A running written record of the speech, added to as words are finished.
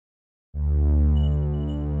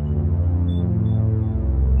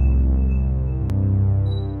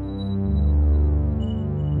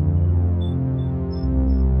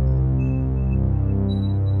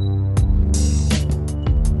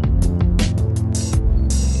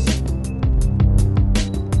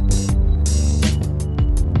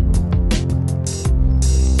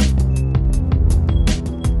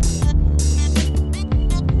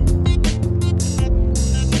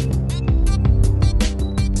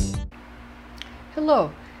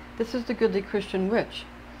Hello, this is the Goodly Christian Witch.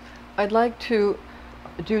 I'd like to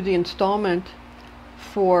do the installment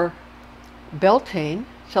for Beltane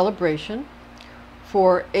celebration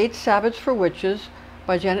for 8 Sabbats for Witches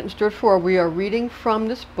by Janet Stewart Farrar. We are reading from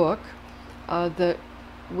this book that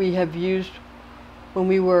we have used when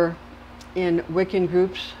we were in Wiccan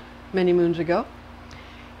groups many moons ago.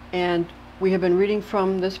 And we have been reading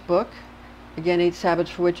from this book, again, 8 Sabbats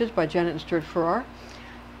for Witches by Janet Stewart Farrar.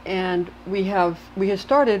 And we have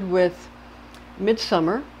started with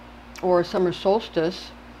midsummer or summer solstice,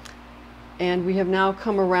 and we have now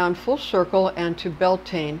come around full circle and to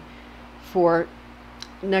Beltane. For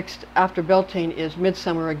next after Beltane is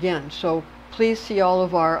midsummer again. So please see all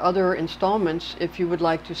of our other installments if you would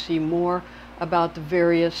like to see more about the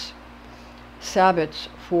various Sabbats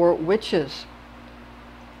for witches.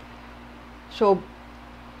 So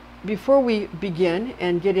before we begin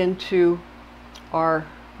and get into our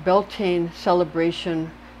Beltane celebration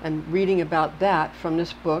and reading about that from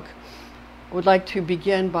this book, I would like to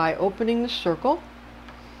begin by opening the circle.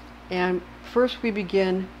 And first we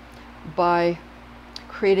begin by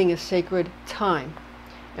creating a sacred time.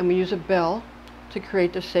 And we use a bell to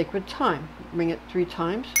create the sacred time. Ring it 3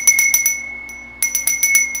 times.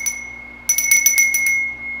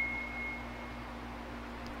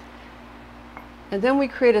 And then we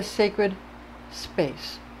create a sacred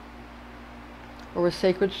space, or a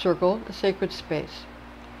sacred circle, a sacred space.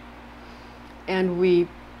 And we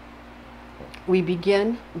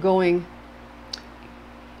begin going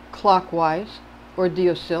clockwise, or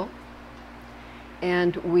diocil.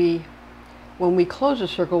 And when we close a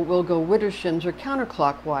circle, we'll go widdershins, or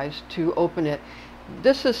counterclockwise, to open it.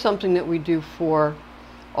 This is something that we do for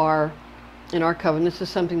in our coven. This is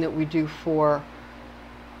something that we do for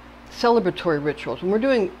celebratory rituals. When we're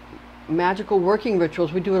doing magical working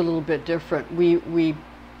rituals, we do it a little bit different. We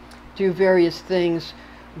do various things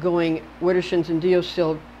going widdershins and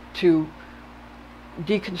diocil to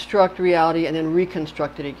deconstruct reality and then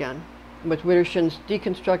reconstruct it again, with widdershins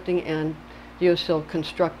deconstructing and diocil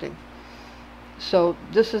constructing. So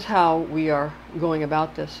this is how we are going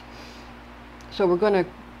about this. So we're going to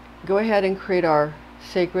go ahead and create our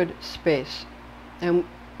sacred space. And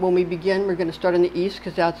when we begin, we're going to start in the east,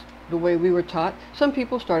 because that's the way we were taught. Some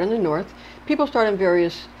people start in the north. People start in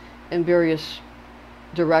various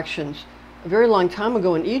directions. A very long time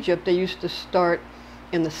ago in Egypt, they used to start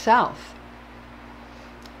in the south.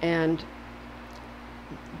 And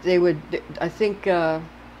they would, I think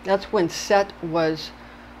that's when Set was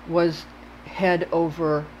head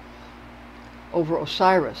over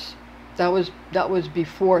Osiris. That was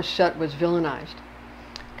before Set was villainized.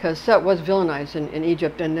 Because Set was villainized in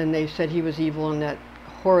Egypt, and then they said he was evil and that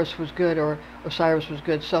Horus was good or Osiris was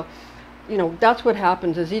good. So, you know, that's what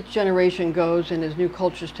happens as each generation goes and as new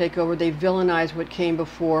cultures take over, they villainize what came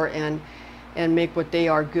before and make what they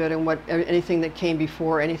are good, and what anything that came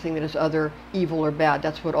before, anything that is other, evil or bad.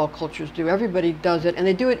 That's what all cultures do. Everybody does it, and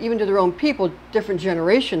they do it even to their own people. Different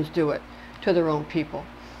generations do it to their own people.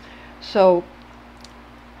 So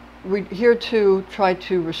we're here to try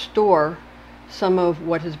to restore some of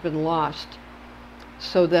what has been lost,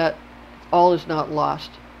 so that all is not lost,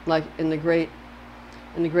 like in the great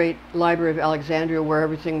library of Alexandria, where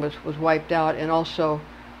everything was wiped out. And also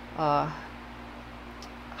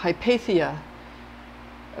Hypatia,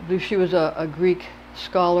 I believe she was a Greek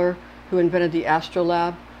scholar who invented the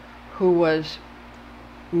astrolabe, who was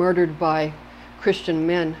murdered by Christian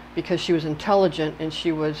men because she was intelligent and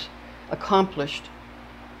she was accomplished.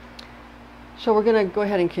 So we're going to go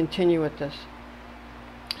ahead and continue with this.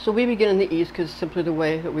 So we begin in the east, because it's simply the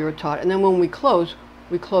way that we were taught. And then when we close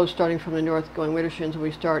starting from the north going widdershins, and we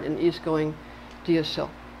start in the east going diocil.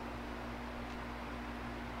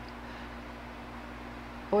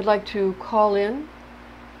 I would like to call in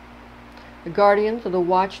the guardians of the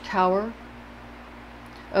watchtower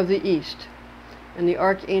of the east, and the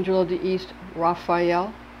archangel of the east,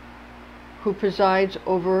 Raphael, who presides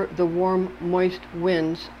over the warm, moist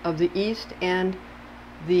winds of the east and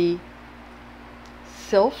the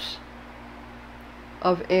sylphs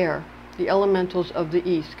of air, the elementals of the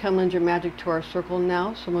east. Come lend your magic to our circle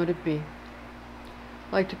now, so mote it be.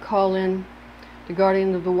 I'd like to call in the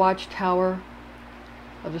guardian of the watchtower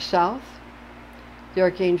of the south, the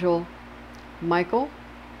archangel Michael,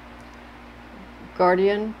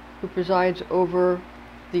 guardian who presides over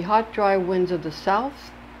the hot, dry winds of the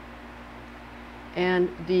south, and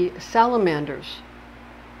the salamanders,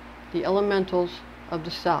 the elementals of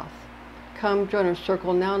the south. Come join our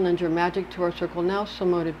circle now and lend your magic to our circle now, so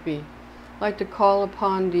mote it be. I'd like to call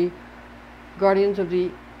upon the guardians of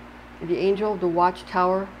the angel of the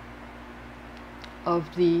watchtower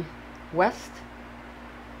of the west,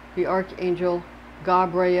 the Archangel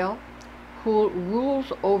Gabriel, who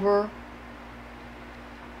rules over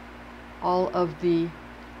all of the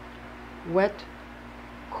wet,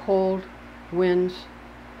 cold winds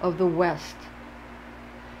of the west,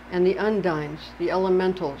 and the undines, the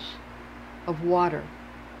elementals of water.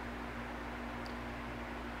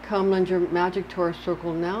 Come, lend your magic to our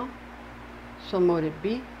circle now, so mote it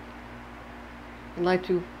be. I'd like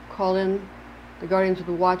to call in the guardians of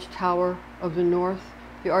the watchtower of the north,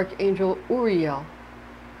 the Archangel Uriel,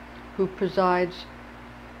 who presides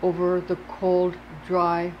over the cold,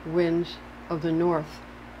 dry winds of the north,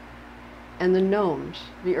 and the gnomes,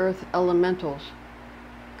 the earth elementals.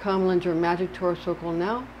 Come, lend your magic to our circle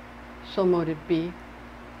now, so mote it be.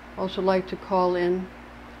 Also like to call in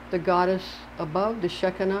the goddess above, the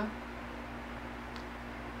Shekinah,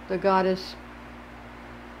 the goddess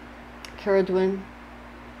Caradwin,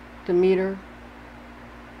 Demeter,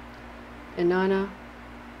 Inanna,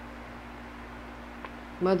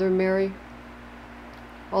 Mother Mary,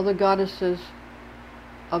 all the goddesses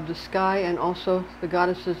of the sky, and also the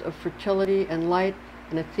goddesses of fertility and light,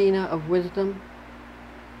 and Athena of wisdom.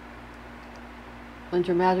 Lend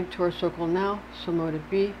your magic to our circle now, so mote it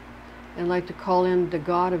be. And I'd like to call in the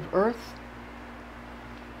God of Earth,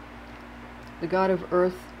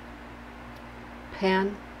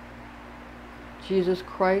 Pan, Jesus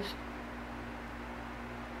Christ,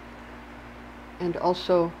 and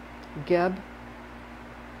also Geb.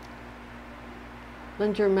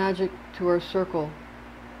 Lend your magic to our circle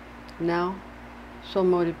now, so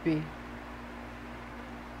mote it be.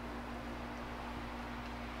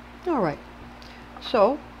 All right,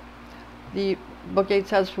 so the book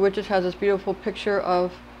Sabbats For Witches has this beautiful picture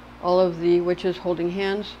of all of the witches holding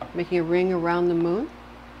hands, making a ring around the moon.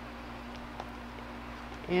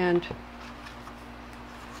 And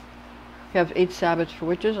we have 8 Sabbats for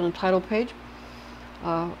Witches on the title page.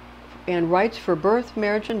 And Rites for Birth,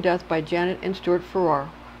 Marriage, and Death by Janet and Stewart Farrar,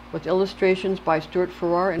 with illustrations by Stewart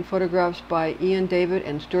Farrar and photographs by Ian David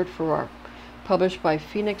and Stewart Farrar. Published by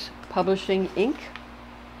Phoenix Publishing, Inc.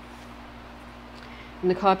 And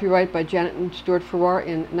the copyright by Janet and Stewart Farrar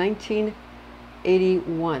in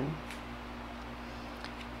 1981.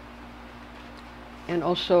 And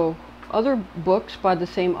also other books by the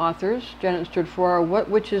same authors, Janet and Stewart Farrar, What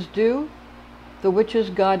Witches Do, The Witch's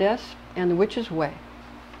Goddess, and The Witch's Way.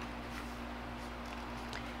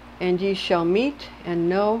 And ye shall meet and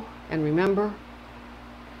know and remember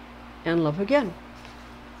and love again.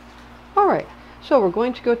 All right, so we're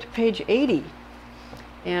going to go to page 80.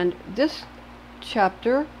 And this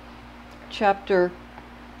chapter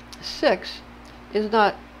 6, is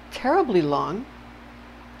not terribly long.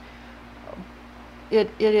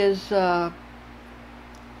 It is it's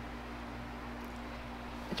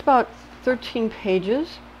about 13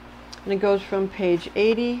 pages, and it goes from page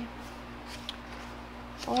 80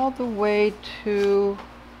 all the way to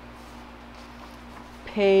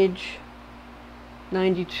page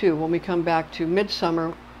 92 when we come back to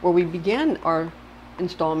Midsummer, where we began our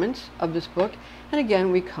installments of this book, and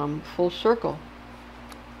again we come full circle.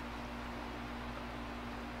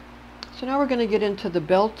 So now we're going to get into the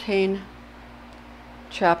Beltane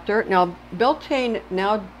chapter. Now Beltane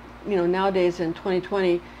nowadays in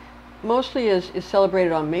 2020 mostly is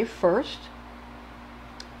celebrated on May 1st,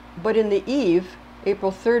 but in the Eve,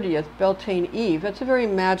 April 30th, Beltane Eve, that's a very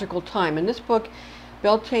magical time. In this book,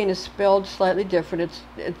 Beltane is spelled slightly different.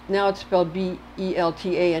 Now it's spelled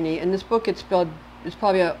B-E-L-T-A-N-E. In this book it's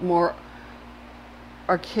probably a more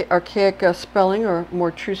archaic spelling, or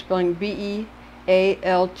more true spelling, B-E-A-L-T-A-I-N-E,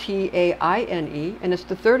 and it's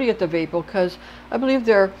the 30th of April because I believe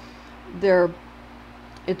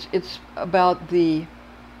it's about the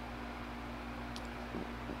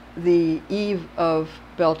eve of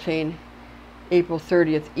Beltane, April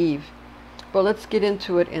 30th Eve. But let's get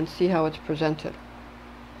into it and see how it's presented.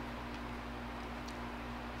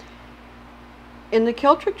 In the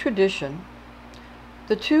Celtic tradition,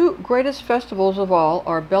 the two greatest festivals of all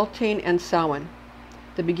are Beltane and Samhain,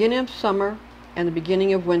 the beginning of summer and the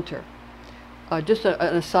beginning of winter. Just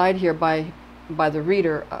an aside here by the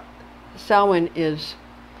reader, Samhain is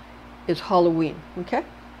Halloween. Okay,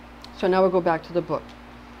 so now we'll go back to the book.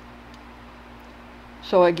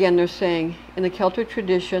 So again, they're saying, in the Celtic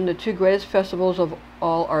tradition, the two greatest festivals of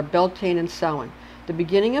all are Beltane and Samhain, the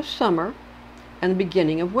beginning of summer and the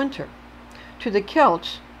beginning of winter. To the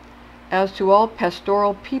Celts, as to all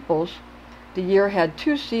pastoral peoples, the year had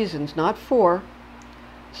 2 seasons, not 4.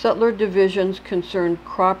 Settler divisions concerned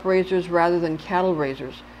crop raisers rather than cattle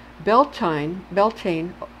raisers. Beltane,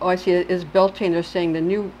 oh I see it is Beltane, they're saying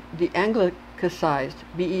the anglicized,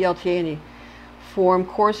 B-E-L-T-A-N-E, form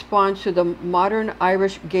corresponds to the modern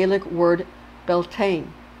Irish Gaelic word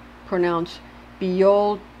Beltane, pronounced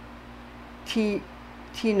Bealtaine,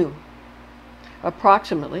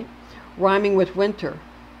 approximately, rhyming with winter.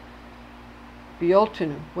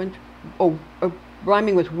 Bealtaine,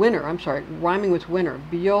 rhyming with winter,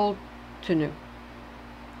 Bealtaine.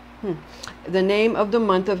 The name of the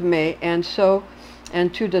month of May, and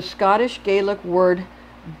to the Scottish Gaelic word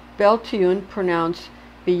Beltane, pronounced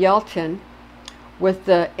Bealtaine, with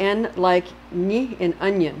the N like ni in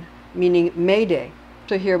onion, meaning May Day.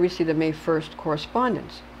 So here we see the May 1st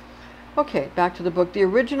correspondence. Okay, back to the book. The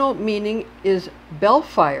original meaning is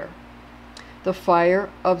Belfire, the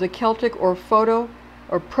fire of the Celtic or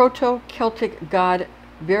Proto-Celtic god,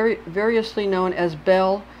 variously known as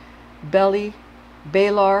Bel, Beli,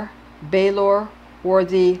 Balar, Balor, or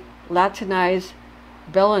the Latinized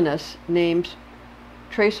Belinus names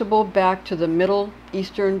traceable back to the Middle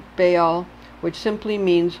Eastern Baal, which simply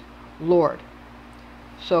means Lord.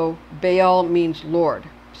 So Baal means Lord.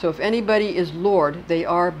 So if anybody is Lord, they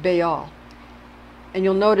are Baal. And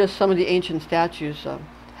you'll notice some of the ancient statues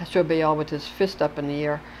show Baal with his fist up in the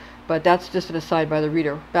air, but that's just an aside by the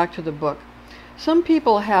reader. Back to the book. Some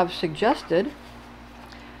people have suggested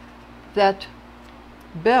that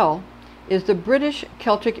Bel is the British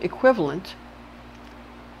Celtic equivalent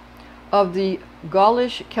of the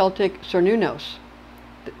Gaulish Celtic Cernunnos.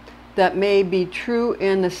 That may be true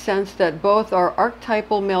in the sense that both are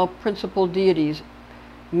archetypal male principal deities,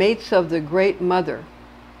 mates of the Great Mother.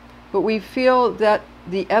 But we feel that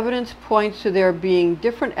the evidence points to there being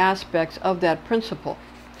different aspects of that principle.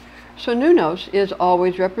 Cernunnos is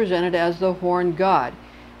always represented as the horned god.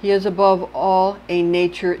 He is above all a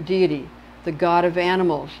nature deity, the god of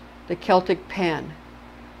animals, the Celtic Pan.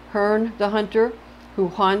 Herne the hunter, who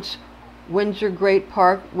haunts Windsor Great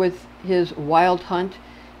Park with his wild hunt,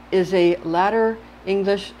 is a latter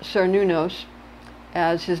English Cernunnos,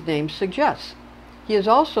 as his name suggests. He is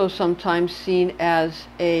also sometimes seen as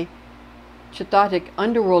a Chthonic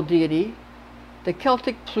underworld deity, the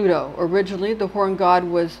Celtic Pluto. Originally, the horned god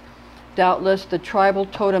was doubtless the tribal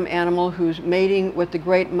totem animal whose mating with the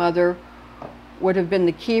Great Mother would have been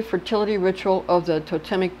the key fertility ritual of the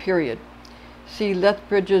totemic period. See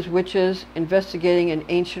Lethbridge's Witches, Investigating an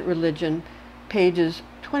Ancient Religion, pages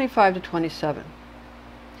 25 to 27.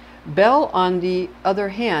 Bel, on the other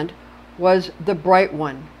hand, was the Bright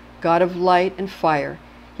One, god of light and fire.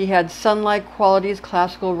 He had sun-like qualities.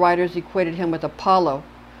 Classical writers equated him with Apollo,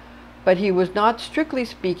 but he was not, strictly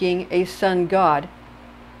speaking, a sun god.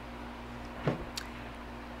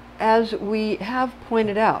 As we have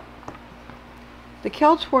pointed out, the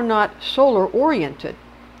Celts were not solar-oriented.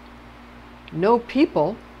 No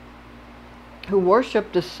people who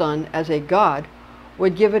worshipped the sun as a god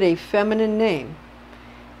would give it a feminine name,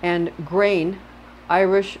 and grain,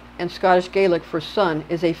 Irish and Scottish Gaelic for sun,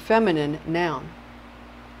 is a feminine noun.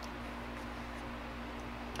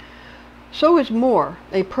 So is Mór,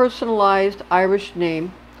 a personalized Irish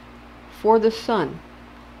name for the sun,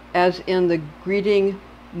 as in the greeting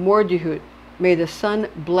Mordehut, may the sun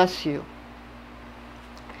bless you.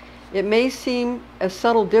 It may seem a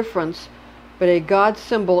subtle difference, but a god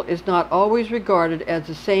symbol is not always regarded as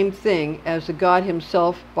the same thing as the god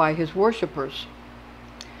himself by his worshippers.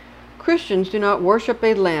 Christians do not worship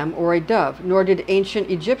a lamb or a dove, nor did ancient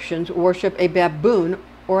Egyptians worship a baboon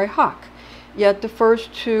or a hawk. Yet the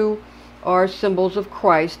first two are symbols of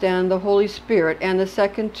Christ and the Holy Spirit, and the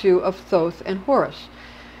second two of Thoth and Horus.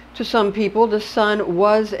 To some people, the sun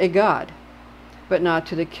was a god, but not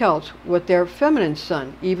to the Celts with their feminine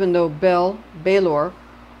sun, even though Bel, Balor,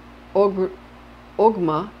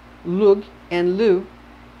 Ogma, Lug, and Lu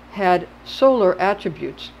had solar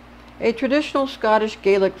attributes. A traditional Scottish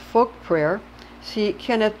Gaelic folk prayer, see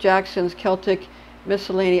Kenneth Jackson's Celtic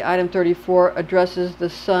Miscellany, item 34, addresses the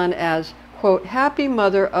sun as, quote, happy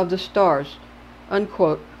mother of the stars,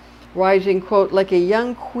 unquote, rising, quote, like a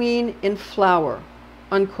young queen in flower,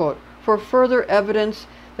 unquote, for further evidence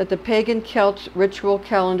that the pagan Celts' ritual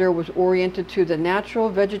calendar was oriented to the natural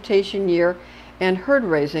vegetation year and herd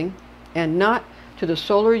raising, and not to the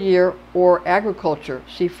solar year or agriculture.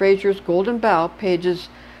 See Fraser's Golden Bough, pages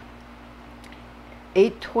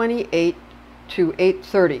 828 to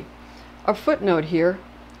 830. A footnote here,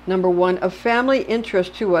 number 1, of family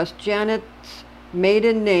interest to us, Janet's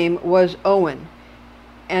maiden name was Owen,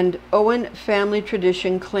 and Owen family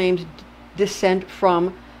tradition claims descent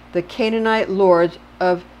from the Canaanite lords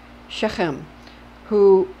of Shechem,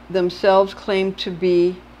 who themselves claimed to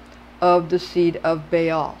be of the seed of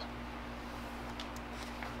Baal.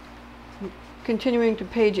 Continuing to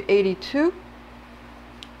page 82.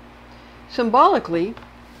 Symbolically,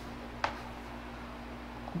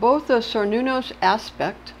 both the Cernunnos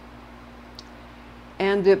aspect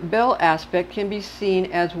and the Bel aspect can be seen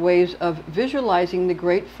as ways of visualizing the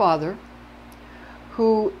Great Father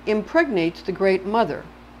who impregnates the Great Mother.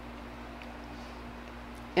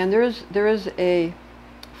 And there is a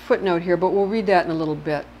footnote here, but we'll read that in a little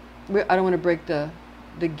bit. I don't want to break the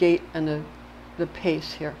gait and the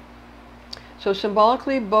pace here. So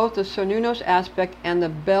symbolically, both the Cernunnos aspect and the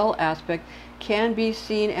Bel aspect can be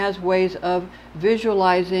seen as ways of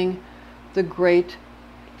visualizing the Great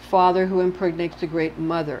Father who impregnates the Great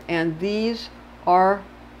Mother. And these are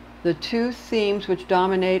the two themes which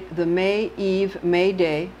dominate the May Eve, May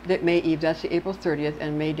Day, that's the April 30th,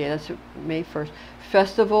 and May Day, that's May 1st,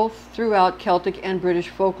 festival throughout Celtic and British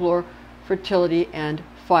folklore, fertility, and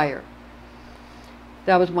fire.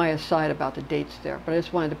 That was my aside about the dates there, but I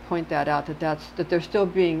just wanted to point that out, that they're still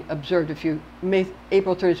being observed.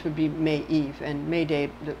 April 30th would be May Eve, and May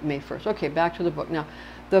Day, May 1st. Okay, back to the book. Now,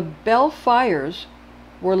 the Bell fires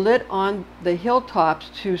were lit on the hilltops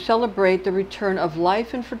to celebrate the return of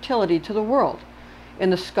life and fertility to the world.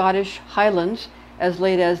 In the Scottish Highlands, as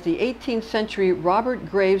late as the 18th century, Robert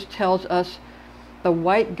Graves tells us, the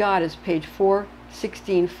White Goddess, page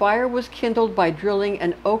 416, fire was kindled by drilling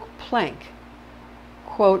an oak plank,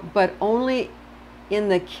 quote, but only in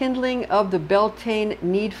the kindling of the Beltane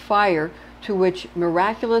need fire, to which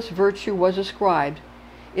miraculous virtue was ascribed.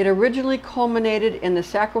 It originally culminated in the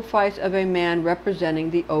sacrifice of a man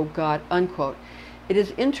representing the oak god, unquote. It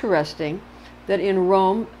is interesting that in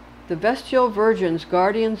Rome, the Vestal Virgins,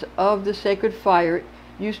 guardians of the sacred fire,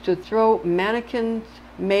 used to throw mannequins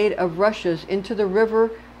made of rushes into the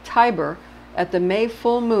river Tiber at the May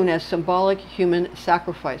full moon as symbolic human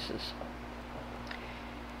sacrifices.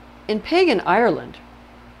 In pagan Ireland,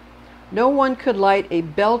 no one could light a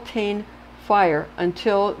Beltane fire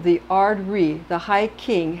until the Ard Rí, the High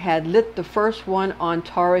King, had lit the first one on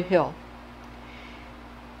Tara Hill.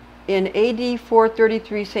 In AD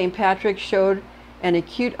 433, St. Patrick showed an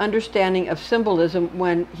acute understanding of symbolism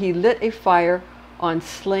when he lit a fire on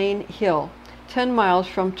Slane Hill, 10 miles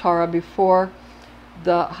from Tara, before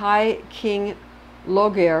the High King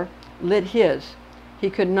Logair lit his. He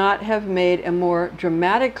could not have made a more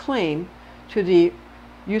dramatic claim to the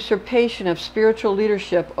usurpation of spiritual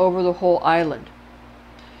leadership over the whole island.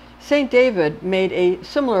 St. David made a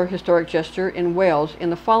similar historic gesture in Wales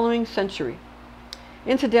in the following century.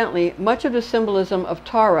 Incidentally, much of the symbolism of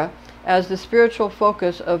Tara as the spiritual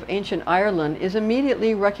focus of ancient Ireland is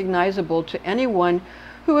immediately recognizable to anyone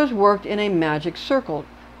who has worked in a magic circle.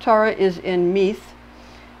 Tara is in Meath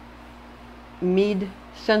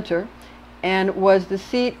Centre, and was the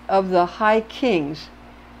seat of the High Kings.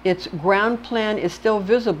 Its ground plan is still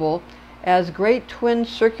visible as great twin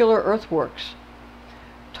circular earthworks.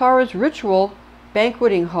 Tara's ritual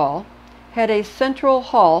banqueting hall had a central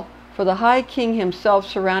hall for the High King himself,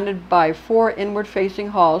 surrounded by 4 inward-facing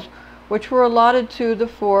halls, which were allotted to the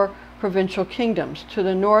 4 provincial kingdoms, to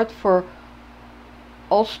the north for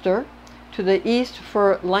Ulster, to the east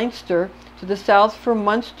for Leinster, to the south for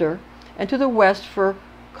Munster, and to the west for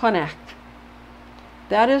Connacht.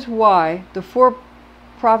 That is why the 4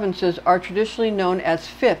 provinces are traditionally known as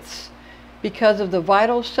fifths, because of the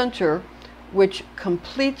vital center which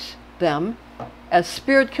completes them, as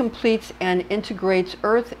spirit completes and integrates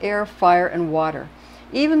earth, air, fire, and water.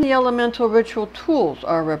 Even the elemental ritual tools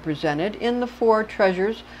are represented in the 4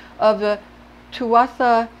 treasures of the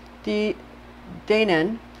Tuatha de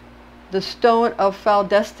Danann, the stone of foul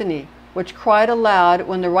destiny, which cried aloud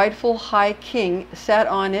when the rightful High King sat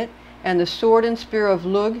on it, and the sword and spear of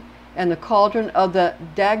Lugh, and the cauldron of the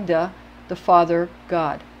Dagda, the Father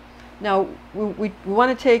God. Now, we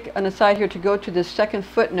want to take an aside here to go to this second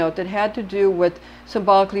footnote that had to do with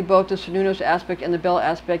symbolically both the Cernunnos aspect and the Bel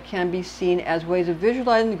aspect can be seen as ways of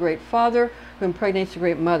visualizing the Great Father who impregnates the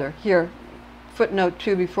Great Mother. Here, footnote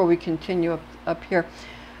 2 before we continue up here.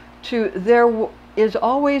 There is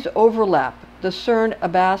always overlap. The Cern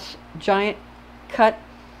Abbas giant cut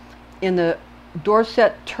in the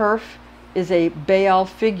Dorset turf is a Baal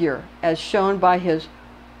figure, as shown by his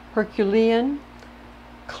Herculean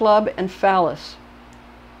club and phallus,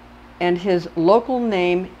 and his local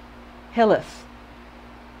name, Helith,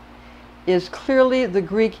 is clearly the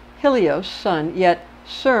Greek Helios, sun, yet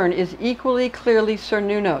Cern is equally clearly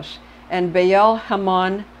Cernunnos, and Baal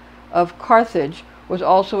Hamon of Carthage was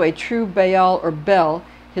also a true Baal or Bel.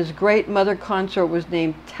 His great mother consort was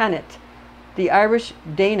named Tanit, the Irish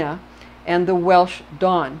Dana, and the Welsh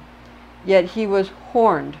Dawn, yet he was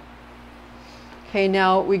horned. Okay,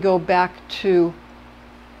 now we go back to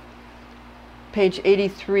page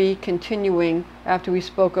 83, continuing after we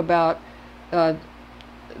spoke about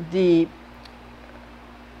the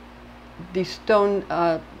the stone,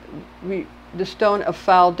 the stone of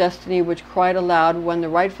foul destiny, which cried aloud when the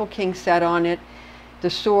rightful king sat on it, the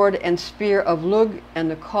sword and spear of Lug, and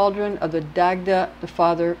the cauldron of the Dagda, the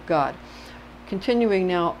father god. Continuing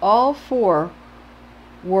now, all four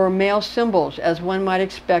were male symbols, as one might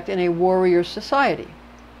expect in a warrior society.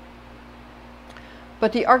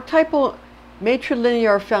 But the archetypal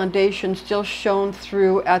matrilinear foundation still shone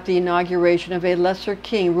through at the inauguration of a lesser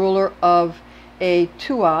king, ruler of a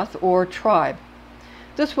tuath or tribe.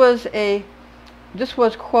 This was,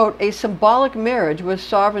 quote, a symbolic marriage with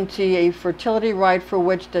sovereignty, a fertility rite for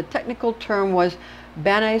which the technical term was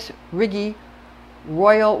Banais Rigi,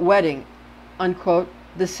 royal wedding, unquote.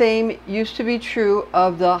 The same used to be true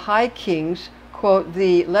of the high kings, quote,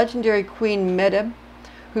 the legendary Queen Medb,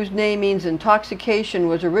 whose name means intoxication,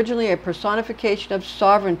 was originally a personification of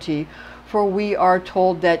sovereignty, for we are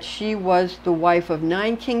told that she was the wife of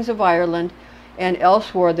 9 kings of Ireland, and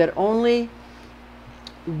elsewhere that only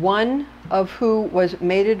one of who was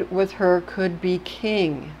mated with her could be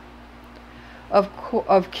king.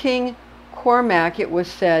 Of King Cormac it was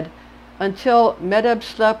said, until Medb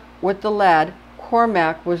slept with the lad,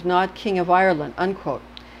 Cormac was not king of Ireland, unquote.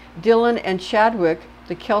 Dillon and Chadwick,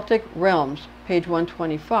 The Celtic Realms, page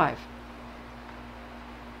 125.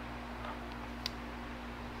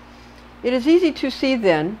 It is easy to see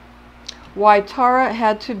then why Tara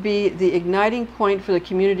had to be the igniting point for the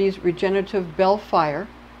community's regenerative bell fire,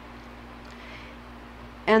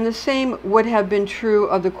 and the same would have been true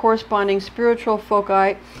of the corresponding spiritual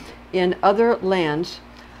foci in other lands.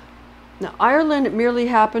 Now, Ireland merely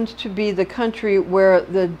happens to be the country where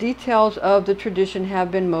the details of the tradition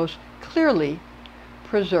have been most clearly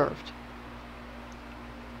preserved.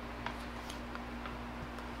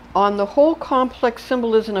 On the whole complex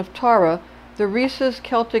symbolism of Tara, the Rice's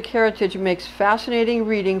Celtic heritage makes fascinating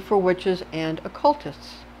reading for witches and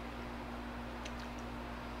occultists.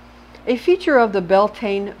 A feature of the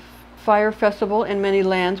Beltane fire festival in many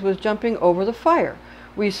lands was jumping over the fire.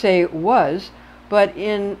 We say was, but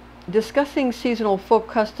in discussing seasonal folk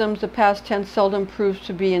customs, the past tense seldom proves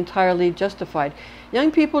to be entirely justified.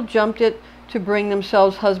 Young people jumped it to bring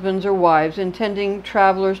themselves husbands or wives, intending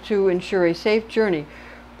travelers to ensure a safe journey,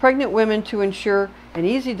 pregnant women to ensure an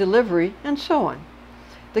easy delivery, and so on.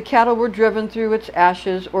 The cattle were driven through its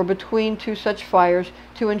ashes or between 2 such fires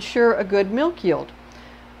to ensure a good milk yield.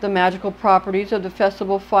 The magical properties of the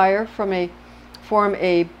festival fire form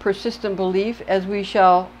a persistent belief, as we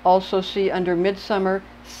shall also see under Midsummer,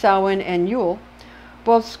 Samhain, and Yule.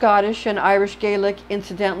 Both Scottish and Irish Gaelic,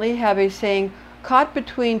 incidentally, have a saying, caught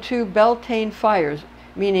between 2 Beltane fires,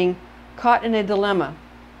 meaning caught in a dilemma.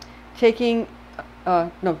 Talking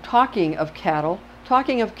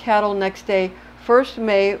of cattle next day, 1st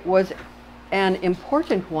May was an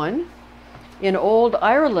important one in old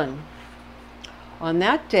Ireland. On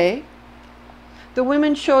that day, the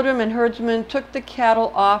women, children, and herdsmen took the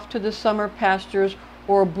cattle off to the summer pastures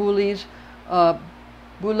or bouleys, boule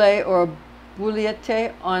or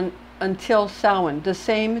bouliette, until Samhain. The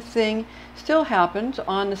same thing still happens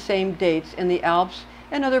on the same dates in the Alps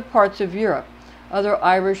and other parts of Europe. Another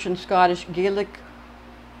Irish and Scottish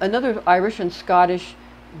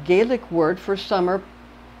Gaelic word for summer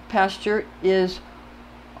pasture is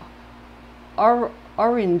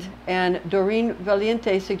Arind, and Doreen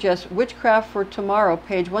Valiente suggests Witchcraft for Tomorrow,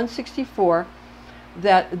 page 164,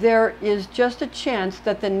 that there is just a chance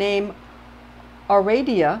that the name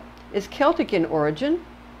Aradia is Celtic in origin,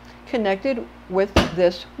 connected with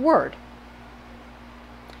this word.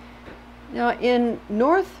 Now, in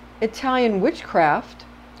North Italian witchcraft,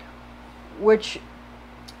 which,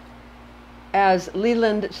 as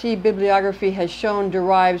Leland C. Bibliography has shown,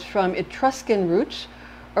 derives from Etruscan roots,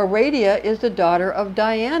 Aradia is the daughter of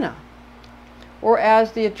Diana, or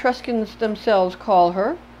as the Etruscans themselves call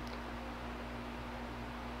her,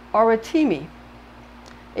 Aratemi,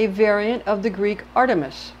 a variant of the Greek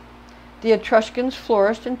Artemis. The Etruscans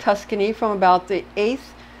flourished in Tuscany from about the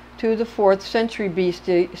 8th to the 4th century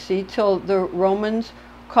BC till the Romans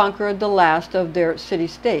conquered the last of their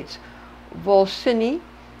city-states, Volsinii,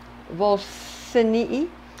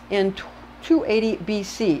 in 280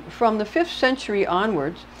 BC. From the 5th century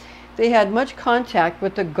onwards, they had much contact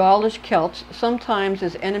with the Gaulish Celts, sometimes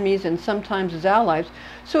as enemies and sometimes as allies,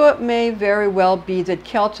 so it may very well be that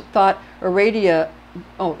Celts thought Aradia,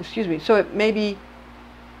 so it may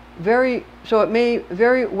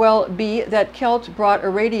very well be that Celts brought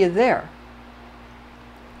Aradia there.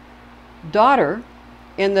 Daughter,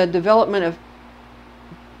 in the development of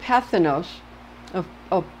pantheons,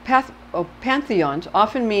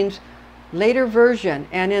 often means later version,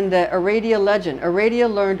 and in the Aradia legend, Aradia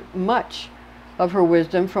learned much of her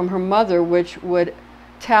wisdom from her mother, which would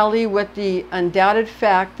tally with the undoubted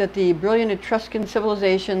fact that the brilliant Etruscan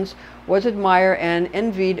civilizations was admired and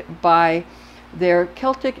envied by their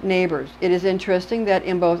Celtic neighbors. It is interesting that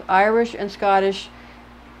in both Irish and Scottish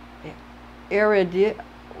erudite,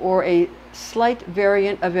 or a slight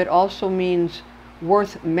variant of it, also means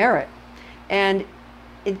worth merit. And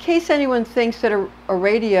in case anyone thinks that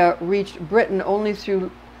Aradia reached Britain only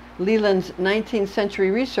through Leland's 19th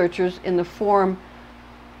century researchers in the form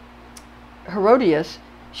Herodias,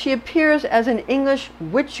 she appears as an English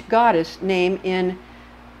witch goddess name in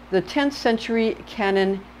the 10th century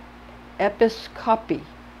canon Episcopi.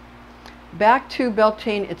 Back to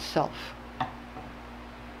Beltane itself.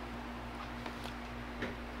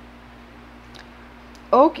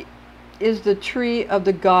 Oak is the tree of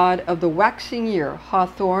the god of the waxing year.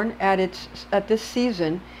 Hawthorn at this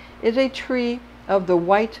season is a tree of the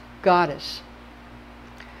white goddess.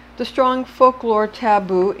 The strong folklore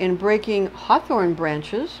taboo in breaking hawthorn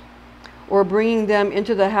branches or bringing them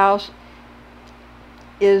into the house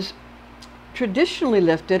is traditionally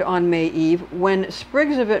lifted on May Eve, when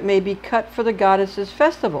sprigs of it may be cut for the goddess's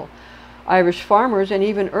festival. Irish farmers and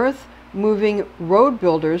even earth-moving road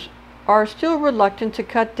builders are still reluctant to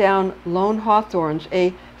cut down lone hawthorns.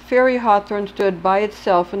 A fairy hawthorn stood by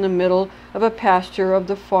itself in the middle of a pasture of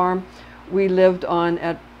the farm we lived on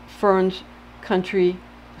at Ferns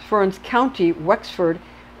County, Wexford,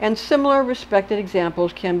 and similar respected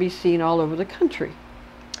examples can be seen all over the country.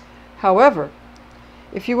 However,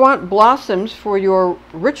 if you want blossoms for your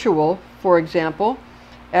ritual, for example,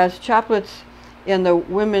 as chaplets in the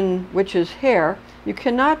women witch's hair, you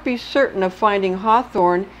cannot be certain of finding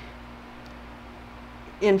hawthorn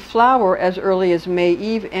in flower as early as May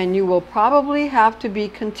Eve, and you will probably have to be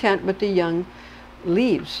content with the young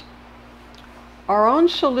leaves. Our own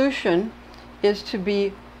solution is to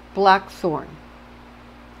use blackthorn,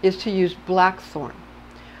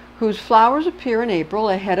 whose flowers appear in April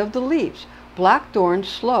ahead of the leaves. Blackthorn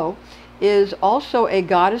sloe is also a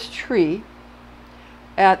goddess tree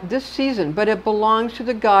at this season, but it belongs to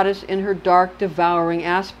the goddess in her dark, devouring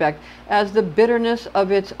aspect, as the bitterness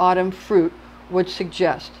of its autumn fruit would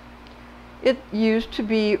suggest. It used to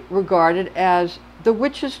be regarded as the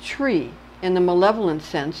witch's tree in the malevolent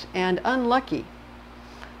sense and unlucky.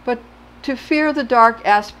 But to fear the dark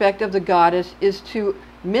aspect of the goddess is to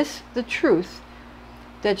miss the truth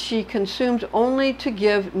that she consumes only to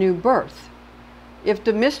give new birth. If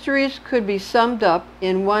the mysteries could be summed up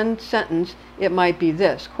in one sentence, it might be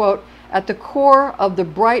this, quote, "At the core of the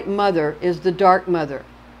bright mother is the dark mother,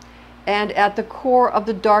 and at the core of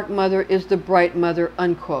the dark mother is the bright mother,"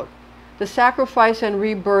 unquote. The sacrifice and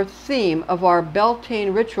rebirth theme of our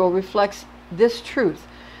Beltane ritual reflects this truth.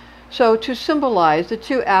 So to symbolize the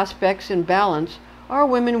two aspects in balance, our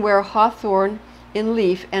women wear hawthorn in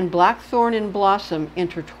leaf and blackthorn in blossom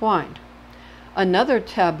intertwined. Another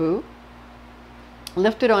taboo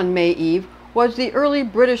lifted on May Eve was the early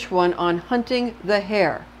British one on hunting the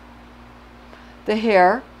hare. The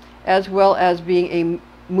hare, as well as being a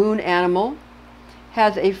moon animal,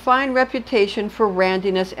 has a fine reputation for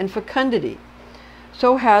randiness and fecundity.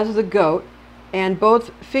 So has the goat, and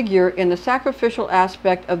both figure in the sacrificial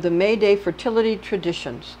aspect of the May Day fertility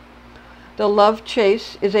traditions. The love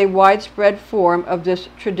chase is a widespread form of this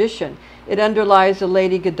tradition. It underlies the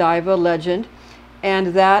Lady Godiva legend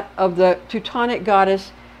and that of the Teutonic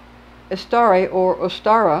goddess Istare or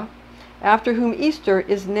Ostara, after whom Easter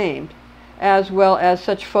is named, as well as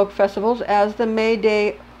such folk festivals as the May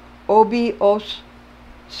Day Obi Os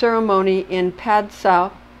ceremony in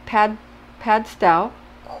Padstow,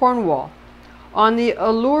 Cornwall. On the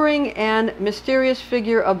alluring and mysterious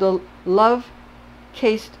figure of the love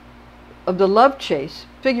chase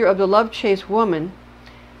woman,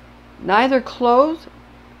 neither clothed,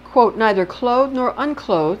 quote, "neither clothed nor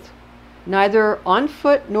unclothed, neither on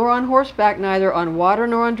foot nor on horseback, neither on water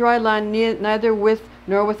nor on dry land, neither with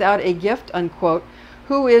nor without a gift," unquote,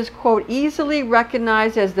 who is, quote, "easily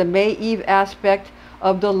recognized as the May Eve aspect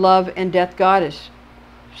of the love and death goddess."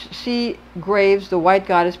 See Graves, The White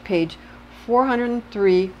Goddess, page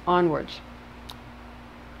 403 onwards.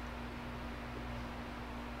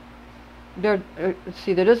 There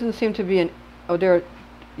doesn't seem to be an, there's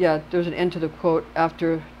an end to the quote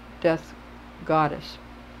after death goddess.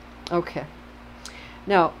 Okay.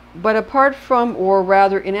 Now, but apart from, or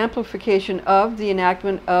rather in amplification of, the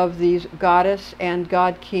enactment of these goddess and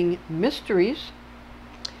god-king mysteries,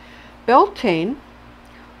 Beltane,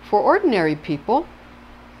 for ordinary people,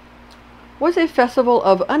 was a festival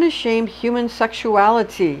of unashamed human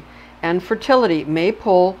sexuality and fertility.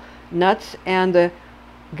 Maypole, nuts, and the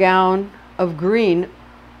gown of green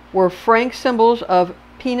were frank symbols of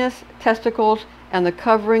penis, testicles, and the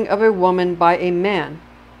covering of a woman by a man.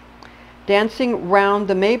 Dancing round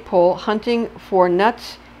the maypole, hunting for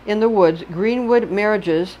nuts in the woods, greenwood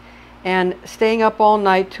marriages, and staying up all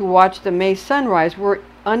night to watch the May sunrise were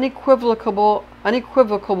unequivocal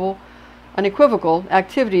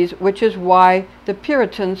activities, which is why the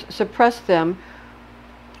Puritans suppressed them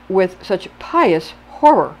with such pious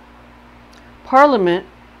horror. Parliament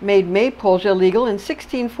made maypoles illegal in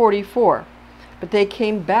 1644, but they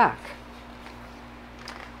came back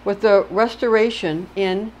with the Restoration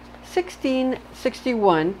in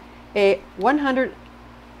 1661. A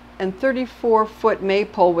 134-foot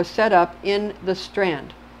maypole was set up in the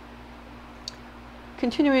Strand.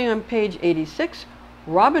 Continuing on page 86,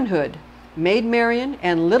 Robin Hood, Maid Marian,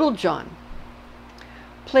 and Little John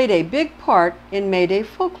played a big part in May Day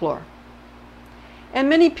folklore. And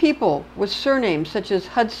many people with surnames such as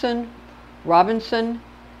Hudson, Robinson,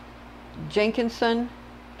 Jenkinson,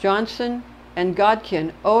 Johnson, and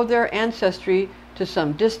Godkin owe their ancestry to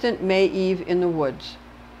some distant May Eve in the woods.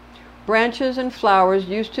 Branches and flowers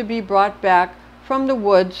used to be brought back from the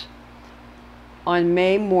woods on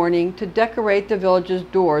May morning to decorate the village's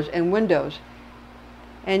doors and windows,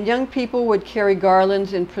 and young people would carry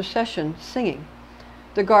garlands in procession singing.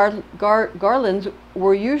 The garlands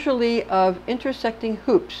were usually of intersecting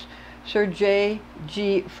hoops. Sir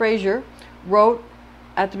J.G. Fraser wrote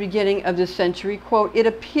at the beginning of this century, quote, "It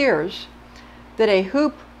appears that a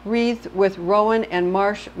hoop wreathed with rowan and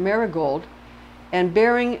marsh marigold and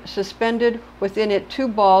bearing suspended within it two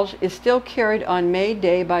balls is still carried on May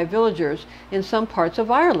Day by villagers in some parts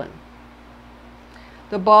of Ireland.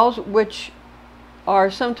 The balls, which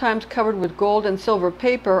are sometimes covered with gold and silver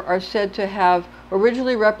paper, are said to have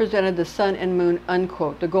originally represented the sun and moon,"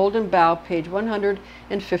 unquote. The Golden Bough, page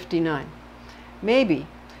 159. Maybe,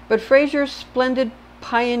 but Fraser, splendid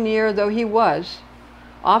pioneer though he was,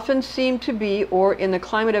 often seemed to be, or in the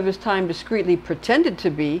climate of his time discreetly pretended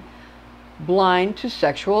to be, blind to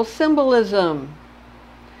sexual symbolism.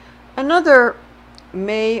 Another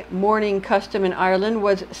May morning custom in Ireland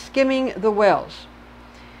was skimming the wells.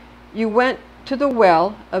 You went to the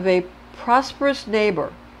well of a prosperous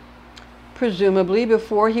neighbor, presumably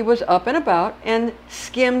before he was up and about, and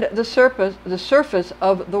skimmed the surface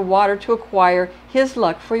of the water to acquire his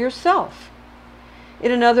luck for yourself.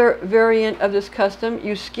 In another variant of this custom,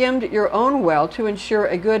 you skimmed your own well to ensure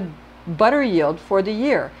a good butter yield for the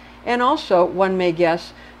year, and also, one may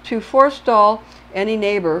guess, to forestall any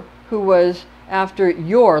neighbor who was after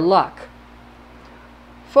your luck.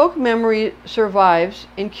 Folk memory survives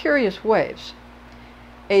in curious ways.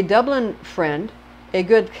 A Dublin friend, a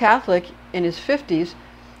good Catholic in his 50s,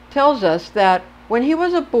 tells us that when he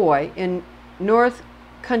was a boy in North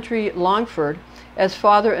Country Longford, as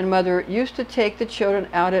father and mother used to take the children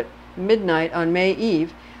out at midnight on May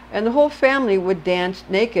Eve, and the whole family would dance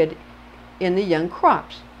naked in the young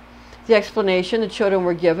crops. The explanation the children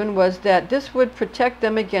were given was that this would protect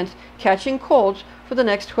them against catching colds for the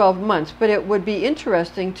next 12 months, but it would be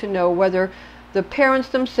interesting to know whether the parents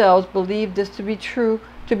themselves believed this to be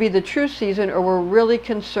the true season, or were really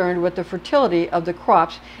concerned with the fertility of the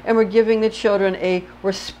crops and were giving the children a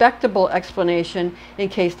respectable explanation in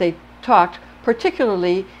case they talked,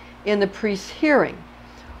 particularly in the priest's hearing.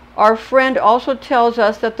 Our friend also tells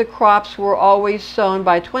us that the crops were always sown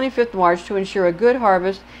by 25th March to ensure a good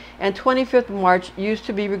harvest, and 25th March used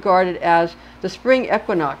to be regarded as the spring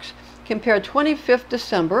equinox. Compare 25th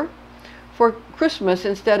December for Christmas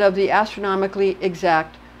instead of the astronomically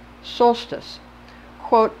exact solstice.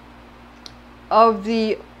 Quote, "Of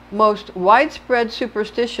the most widespread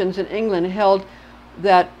superstitions in England held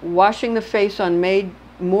that washing the face on May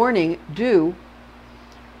morning dew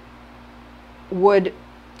would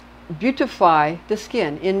beautify the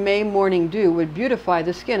skin. In May morning dew would beautify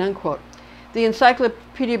the skin," unquote. The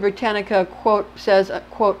Encyclopedia Britannica, quote, says,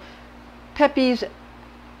 quote, "Pepys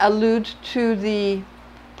alludes to the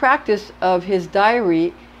practice of his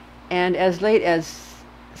diary, and as late as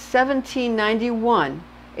 1791,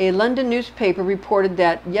 a London newspaper reported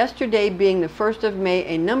that yesterday being the 1st of May,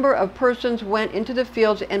 a number of persons went into the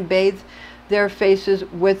fields and bathed their faces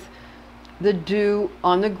with the dew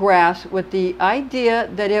on the grass with the idea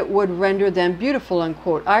that it would render them beautiful,"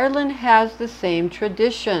 unquote. Ireland has the same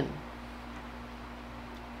tradition.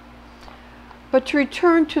 But to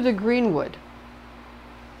return to the greenwood.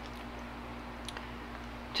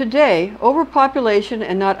 Today, overpopulation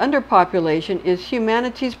and not underpopulation is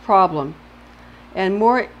humanity's problem, and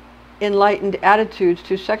more enlightened attitudes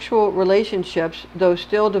to sexual relationships, though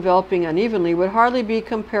still developing unevenly, would hardly be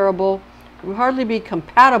compatible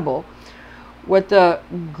with the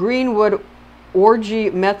greenwood orgy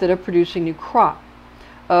method of producing new crop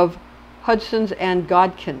of Hudsons and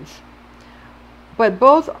Godkins. But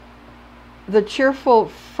both the cheerful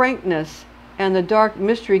frankness and the dark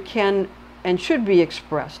mystery can and should be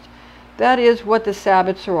expressed. That is what the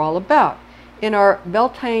Sabbats are all about. In our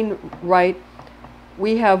Beltane rite,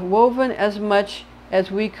 we have woven as much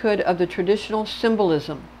as we could of the traditional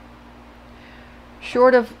symbolism,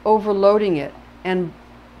 short of overloading it and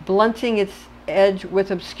blunting its edge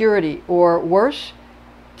with obscurity, or worse,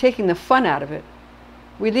 taking the fun out of it.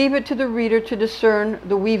 We leave it to the reader to discern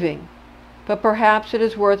the weaving, but perhaps it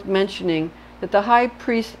is worth mentioning that the high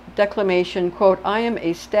priest declamation, quote, "I am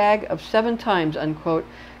a stag of 7 times," unquote,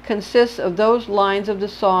 consists of those lines of the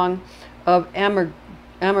song of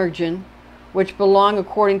Amergin, which belong,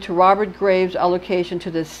 according to Robert Graves' allocation,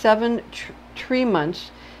 to the 7 tree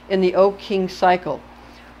months in the Oak King cycle.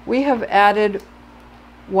 We have added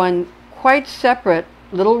one quite separate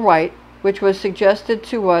little rite, which was suggested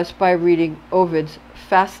to us by reading Ovid's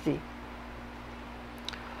Fasti.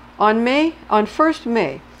 On 1st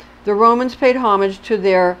May, the Romans paid homage to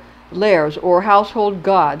their lairs, or household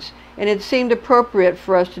gods, and it seemed appropriate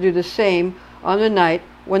for us to do the same on the night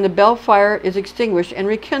when the bell fire is extinguished and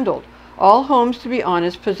rekindled. All homes, to be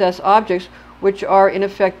honest, possess objects which are in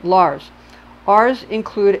effect Lars. Ours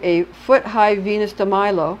include a foot-high Venus de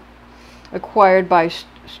Milo, acquired by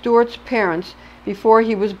Stuart's parents before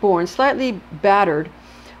he was born, slightly battered,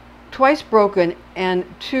 twice broken, and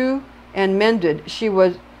mended.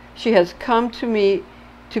 She has come to me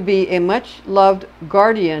to be a much-loved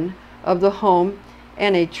guardian of the home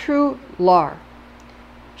and a true Lar.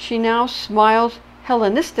 She now smiles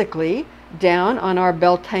Hellenistically down on our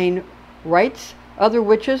Beltane rites. Other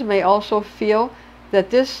witches may also feel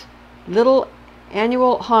that this little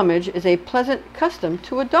annual homage is a pleasant custom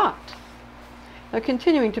to adopt. Now,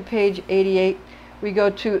 continuing to page 88, we go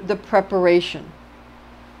to the preparation.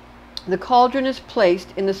 The cauldron is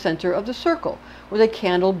placed in the center of the circle with a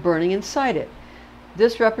candle burning inside it.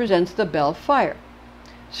 This represents the bell fire.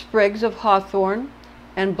 Sprigs of hawthorn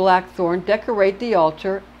and blackthorn decorate the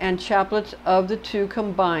altar, and chaplets of the two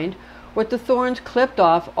combined with the thorns clipped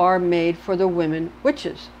off are made for the women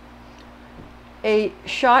witches. A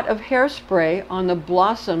shot of hairspray on the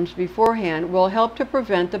blossoms beforehand will help to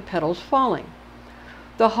prevent the petals falling.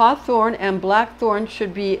 The hawthorn and blackthorn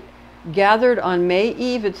should be gathered on May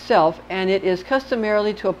Eve itself, and it is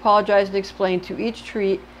customarily to apologize and explain to each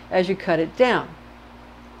tree as you cut it down.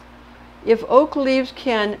 If oak leaves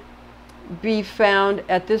can be found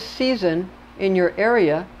at this season in your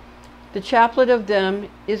area, the chaplet of them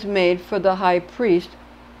is made for the high priest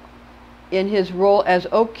in his role as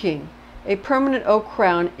Oak King. A permanent oak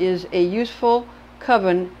crown is a useful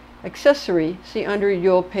coven accessory. See under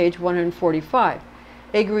Yule, page 145.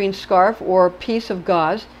 A green scarf or piece of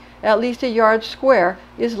gauze, at least a yard square,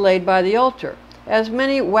 is laid by the altar. As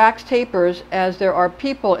many wax tapers as there are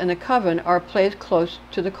people in the coven are placed close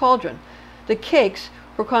to the cauldron. The cakes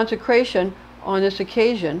for consecration on this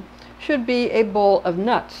occasion should be a bowl of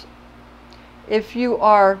nuts. If you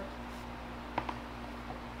are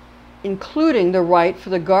including the rite for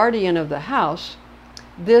the guardian of the house,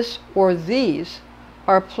 this or these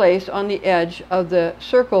are placed on the edge of the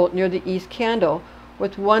circle near the east candle,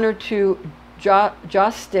 with 1 or 2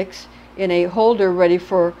 joss sticks in a holder ready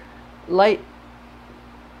for lighting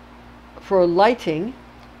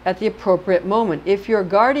at the appropriate moment. If your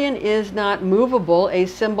guardian is not movable, a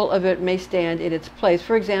symbol of it may stand in its place.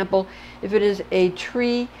 For example, if it is a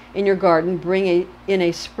tree in your garden, bring in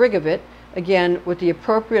a sprig of it, again with the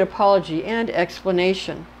appropriate apology and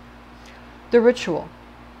explanation. The ritual.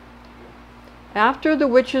 After the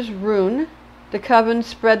witches rune, the coven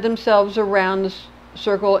spread themselves around the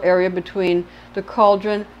circle area between the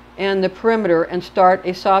cauldron and the perimeter and start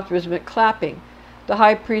a soft rhythmic clapping. The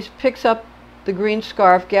high priest picks up the green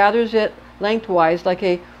scarf, gathers it lengthwise like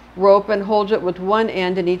a rope, and holds it with one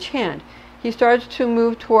end in each hand. He starts to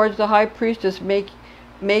move towards the high priestess,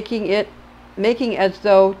 making as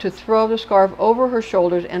though to throw the scarf over her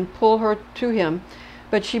shoulders and pull her to him,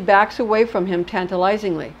 but she backs away from him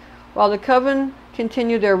tantalizingly. While the coven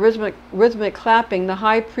continue their rhythmic clapping, the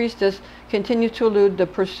high priestess continues to elude the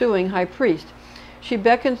pursuing high priest. She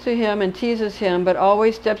beckons to him and teases him, but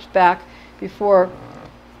always steps back before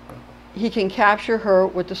he can capture her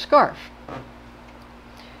with the scarf.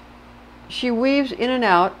 She weaves in and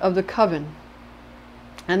out of the coven,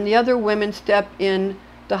 and the other women step in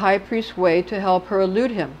the high priest's way to help her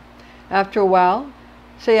elude him. After a while,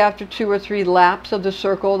 say after 2 or 3 laps of the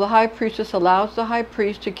circle, the high priestess allows the high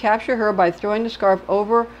priest to capture her by throwing the scarf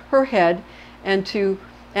over her head and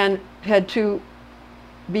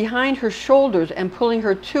behind her shoulders and pulling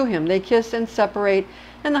her to him. They kiss and separate,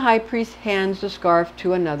 and the high priest hands the scarf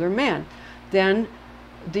to another man. Then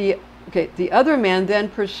the other man then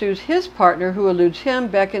pursues his partner, who eludes him,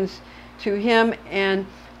 beckons to him, and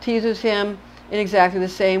teases him in exactly the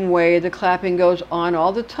same way. The clapping goes on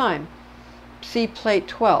all the time. See plate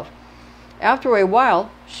 12. After a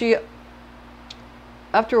while, she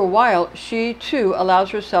too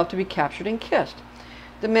allows herself to be captured and kissed.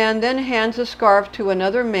 The man then hands the scarf to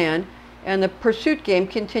another man, and the pursuit game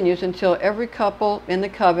continues until every couple in the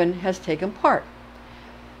coven has taken part.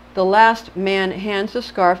 The last man hands the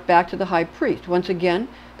scarf back to the high priest. Once again,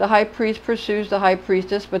 the high priest pursues the high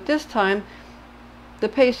priestess, but this time the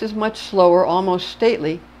pace is much slower, almost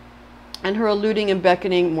stately, and her eluding and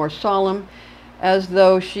beckoning more solemn, as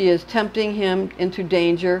though she is tempting him into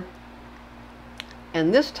danger.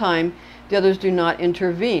 And this time the others do not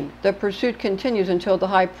intervene. The pursuit continues until the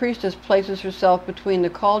high priestess places herself between the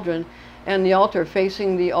cauldron and the altar,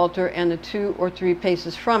 facing the altar and the 2 or 3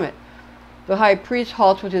 paces from it. The high priest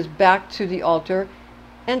halts with his back to the altar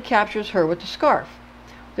and captures her with the scarf.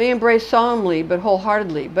 They embrace solemnly but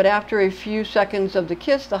wholeheartedly, but after a few seconds of the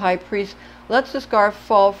kiss, the high priest lets the scarf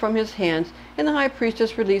fall from his hands, and the high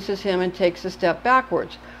priestess releases him and takes a step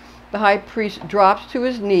backwards. The high priest drops to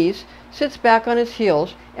his knees, sits back on his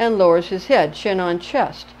heels, and lowers his head, chin on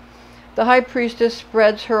chest. The high priestess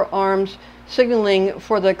spreads her arms, signaling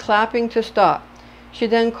for the clapping to stop. She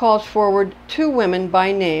then calls forward 2 women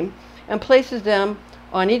by name and places them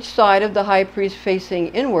on each side of the high priest facing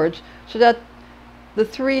inwards, so that the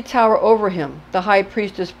 3 tower over him. The high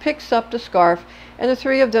priestess picks up the scarf, and the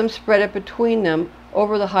 3 of them spread it between them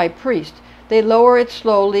over the high priest. They lower it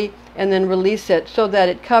slowly and then release it so that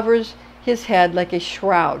it covers his head like a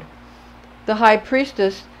shroud. The high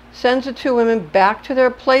priestess sends the 2 women back to their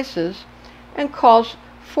places and calls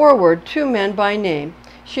forward 2 men by name.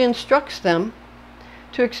 She instructs them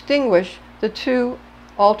to extinguish the 2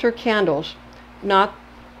 altar candles, not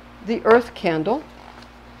the earth candle.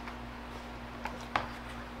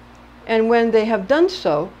 And when they have done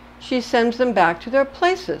so, she sends them back to their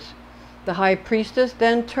places. The high priestess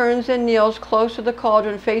then turns and kneels close to the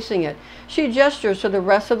cauldron facing it. She gestures to the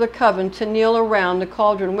rest of the coven to kneel around the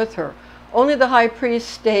cauldron with her. Only the high priest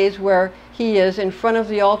stays where he is in front of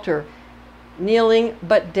the altar, kneeling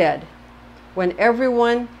but dead. When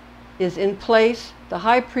everyone is in place, the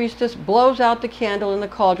high priestess blows out the candle in the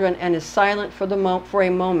cauldron and is silent for a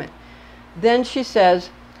moment. Then she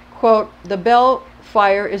says, quote, "The bell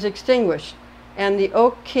fire is extinguished, and the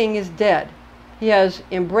Oak King is dead. He has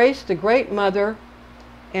embraced the Great Mother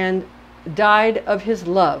and died of his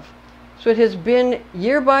love. So it has been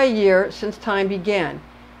year by year since time began.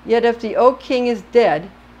 Yet if the Oak King is dead,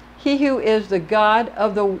 he who is the God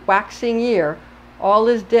of the waxing year, all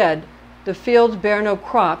is dead. The fields bear no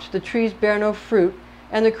crops, the trees bear no fruit,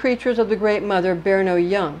 and the creatures of the Great Mother bear no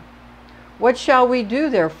young. What shall we do,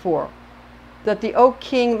 therefore, that the Oak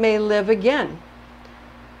King may live again?"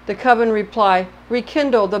 The coven reply,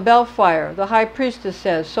 "Rekindle the bell fire." The high priestess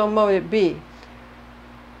says, "So mote it be."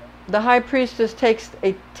 The high priestess takes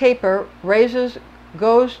a taper,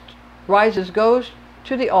 goes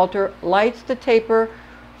to the altar, lights the taper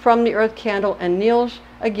from the earth candle, and kneels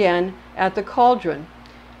again at the cauldron.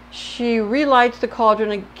 She relights the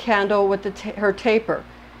cauldron candle with her taper.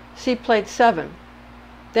 See plate 7.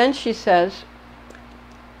 Then she says,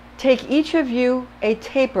 "Take each of you a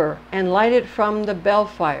taper and light it from the bell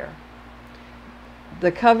fire."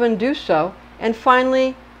 The coven do so, and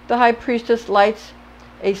finally the high priestess lights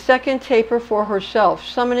a second taper for herself.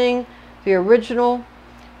 Summoning the original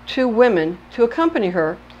 2 women to accompany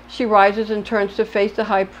her, she rises and turns to face the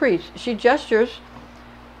high priest. She gestures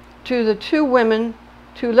to the 2 women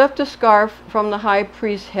to lift the scarf from the high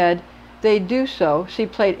priest's head. They do so, see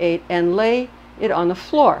plate 8, and lay it on the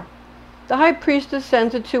floor. The high priestess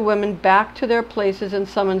sends the 2 women back to their places and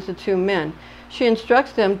summons the 2 men. She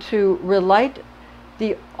instructs them to relight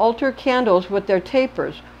the altar candles with their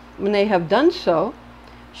tapers. When they have done so,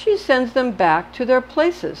 she sends them back to their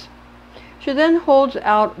places. She then holds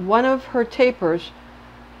out one of her tapers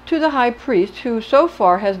to the high priest, who so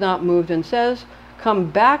far has not moved, and says, "Come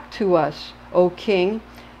back to us, O King,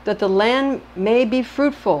 that the land may be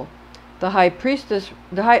fruitful." The high priest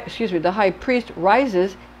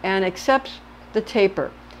rises and accepts the taper.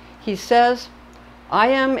 He says, "I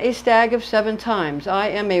am a stag of 7 times. I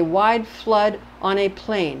am a wide flood on a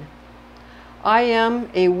plain. I am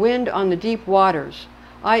a wind on the deep waters.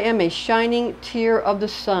 I am a shining tear of the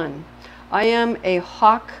sun. I am a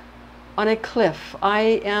hawk on a cliff.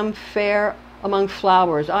 I am fair among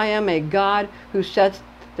flowers. I am a god who sets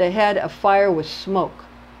the head afire with smoke."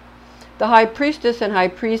 The high priestess and high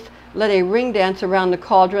priest led a ring dance around the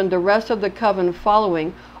cauldron, the rest of the coven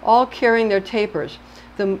following, all carrying their tapers.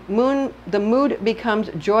 The mood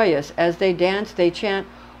becomes joyous. As they dance, they chant,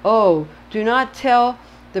 "Oh, do not tell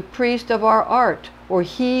the priest of our art, or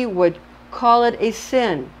he would call it a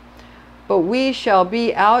sin. But we shall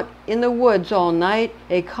be out in the woods all night,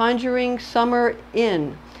 a conjuring summer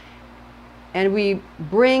in. And we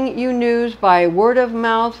bring you news by word of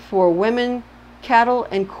mouth for women, cattle,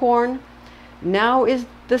 and corn. Now is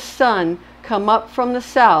the sun come up from the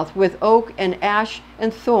south with oak and ash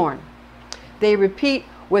and thorn." They repeat,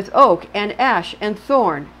 "with oak and ash and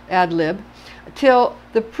thorn," ad lib, till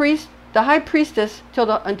the high priestess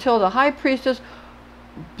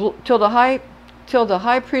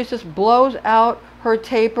blows out her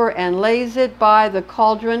taper and lays it by the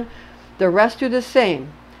cauldron. The rest do the same.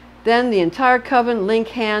 Then the entire coven link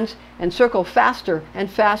hands and circle faster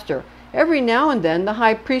and faster. Every now and then the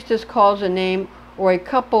high priestess calls a name or a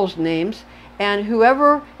couple's names, and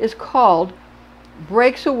whoever is called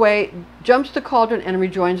breaks away, jumps the cauldron, and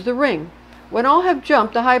rejoins the ring. When all have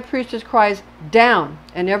jumped, the high priestess cries, "Down,"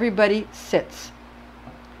 and everybody sits.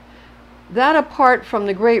 That, apart from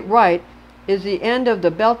the great rite, is the end of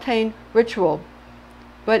the Beltane ritual.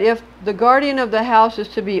 But if the guardian of the house is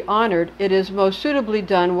to be honored, it is most suitably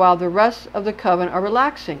done while the rest of the coven are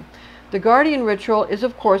relaxing. The guardian ritual is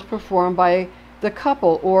of course performed by the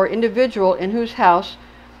couple or individual in whose house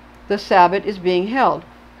the Sabbat is being held,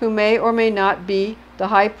 who may or may not be the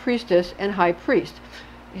high priestess and high priest.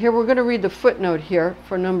 Here we're going to read the footnote here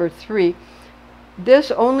for number 3.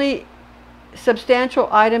 This only substantial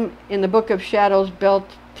item in the Book of Shadows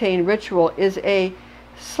Beltane ritual is a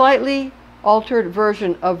slightly altered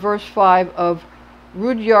version of verse 5 of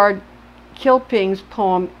Rudyard Kipling's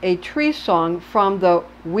poem A Tree Song from the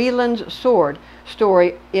Wieland's Sword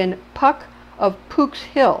story in Puck of Pook's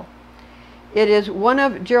Hill. It is one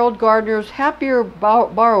of Gerald Gardner's happier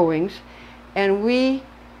borrowings, and we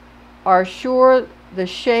are sure the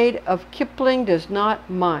shade of Kipling does not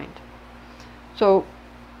mind. So,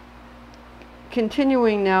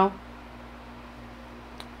 continuing now,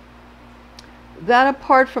 that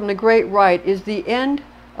apart from the great rite is the end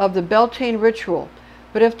of the Beltane ritual.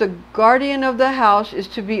 But if the guardian of the house is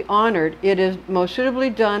to be honored, it is most suitably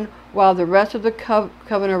done while the rest of the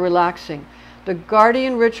coven are relaxing. The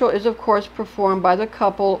guardian ritual is of course performed by the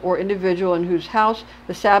couple or individual in whose house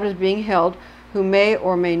the Sabbath is being held, who may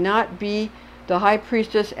or may not be the high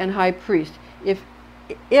priestess and high priest. If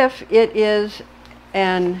it is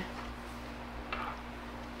an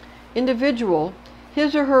individual,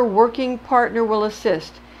 his or her working partner will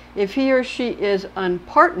assist. If he or she is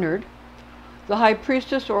unpartnered, the high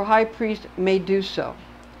priestess or high priest may do so.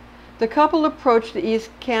 The couple approach the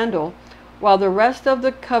east candle while the rest of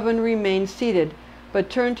the coven remain seated, but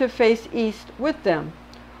turn to face east with them.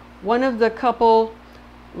 One of the couple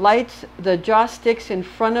lights the joss sticks in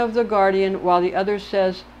front of the guardian while the other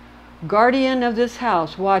says, "Guardian of this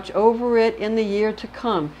house, watch over it in the year to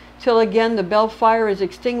come, till again the bell fire is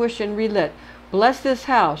extinguished and relit. Bless this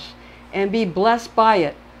house, and be blessed by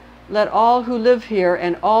it. Let all who live here,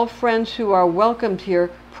 and all friends who are welcomed here,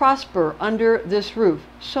 prosper under this roof.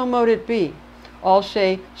 So mote it be." All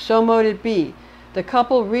say, "So mote it be." The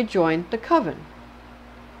couple rejoin the coven.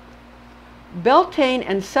 Beltane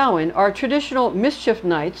and Samhain are traditional mischief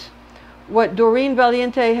nights, what Doreen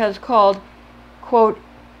Valiente has called, quote,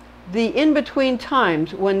 "the in-between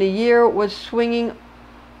times when the year was swinging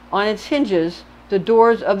on its hinges, the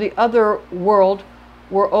doors of the other world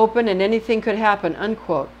were open and anything could happen,"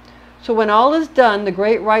 unquote. So when all is done, the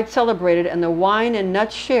great rite celebrated and the wine and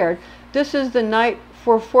nuts shared, this is the night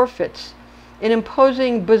for forfeits. In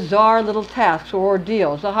imposing bizarre little tasks or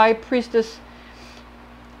ordeals, the high priestess's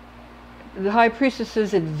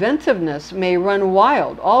inventiveness may run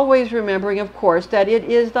wild, always remembering, of course, that it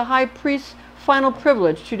is the high priest's final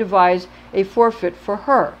privilege to devise a forfeit for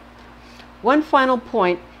her. One final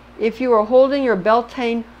point, if you are holding your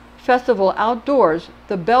Beltane festival outdoors,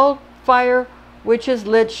 the bell fire which is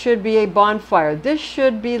lit should be a bonfire. This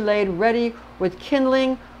should be laid ready with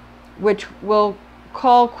kindling, which will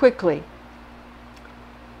call quickly.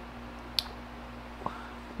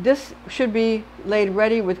 This should be laid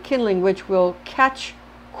ready with kindling, which will catch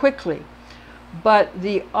quickly. But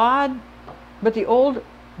the old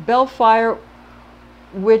bell fire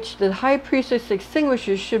which the high priestess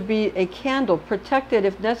extinguishes should be a candle, protected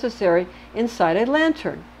if necessary inside a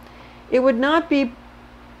lantern. It would not be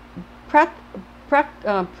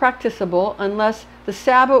practicable unless the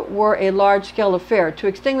Sabbat were a large-scale affair to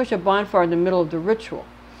extinguish a bonfire in the middle of the ritual.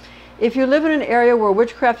 If you live in an area where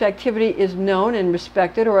witchcraft activity is known and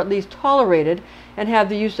respected, or at least tolerated, and have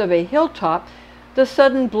the use of a hilltop, the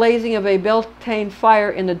sudden blazing of a Beltane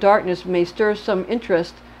fire in the darkness may stir some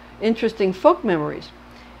interesting folk memories.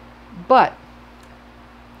 But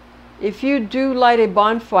if you do light a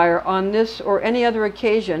bonfire on this or any other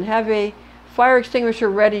occasion, have a fire extinguisher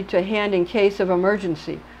ready to hand in case of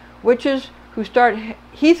emergency. Witches who start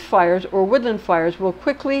heath fires or woodland fires will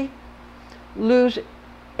quickly lose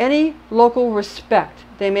any local respect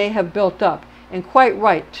they may have built up, and quite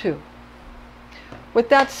right too. With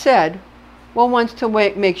that said, one wants to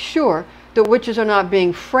make sure that witches are not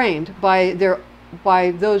being framed by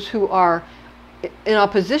those who are in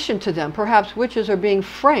opposition to them. Perhaps witches are being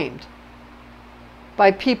framed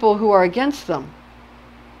by people who are against them.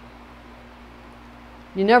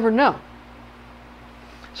 You never know.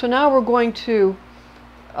 So now we're going to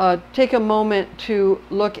take a moment to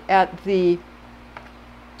look at the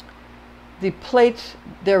plates.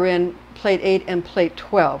 They're in plate 8 and plate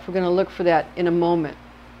 12. We're going to look for that in a moment.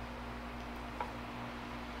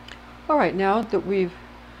 All right, now that we've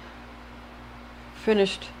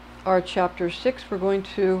finished our chapter 6, we're going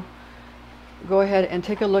to go ahead and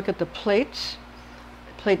take a look at the plates,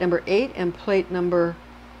 plate number 8 and plate number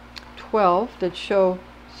 12, that show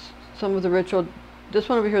some of the ritual. This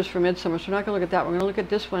one over here is for Midsummer, so we're not going to look at that. We're going to look at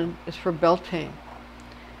this one. It's for Beltane.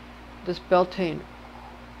 This Beltane.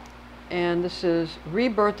 And this is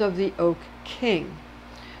Rebirth of the Oak King.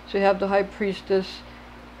 So you have the High Priestess,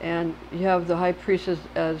 and you have the High Priestess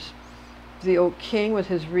as the Oak King with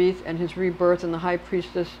his wreath and his rebirth, and the High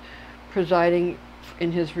Priestess presiding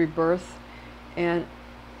in his rebirth. And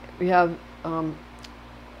we have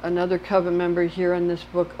another coven member here in this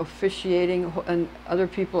book officiating, and other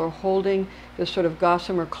people are holding this sort of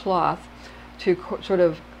gossamer cloth to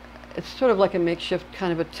it's sort of like a makeshift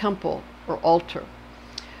kind of a temple or altar.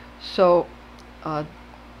 So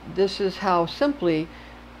this is how simply,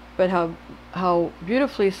 but how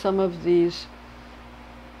beautifully some of these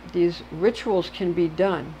rituals can be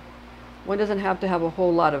done. One doesn't have to have a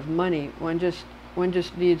whole lot of money. One just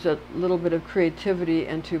needs a little bit of creativity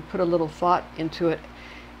and to put a little thought into it,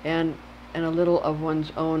 and a little of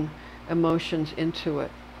one's own emotions into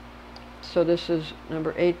it. So this is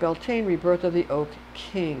number 8, Beltane, Rebirth of the Oak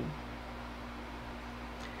King.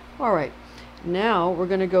 All right, now we're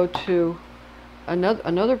going to go to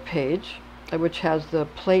another page which has the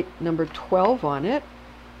plate number 12 on it.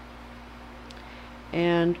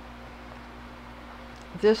 And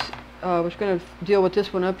this, we're going to deal with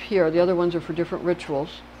this one up here. The other ones are for different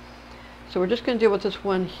rituals. So we're just going to deal with this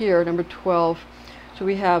one here, number 12. So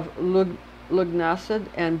we have Lugnasad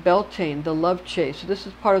and Beltane, the love chase. So this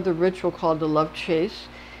is part of the ritual called the love chase,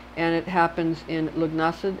 and it happens in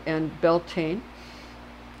Lugnasad and Beltane.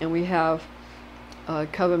 And we have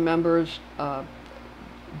coven members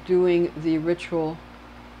doing the ritual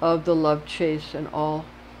of the love chase, and all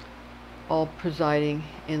presiding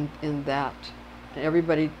in that. And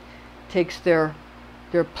everybody takes their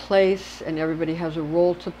place, and everybody has a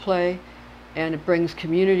role to play, and it brings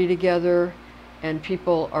community together, and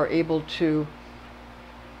people are able to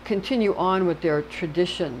continue on with their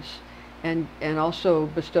traditions, and also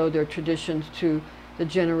bestow their traditions to the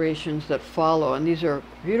generations that follow. And these are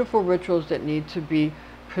beautiful rituals that need to be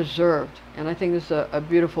preserved. And I think this is a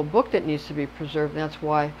beautiful book that needs to be preserved, and that's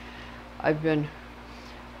why I've been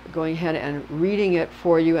going ahead and reading it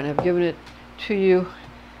for you, and I've given it to you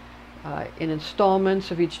in installments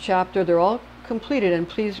of each chapter. They're all completed, and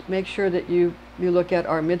please make sure that you look at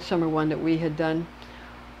our Midsummer one that we had done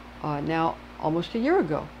now almost a year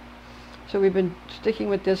ago. So we've been sticking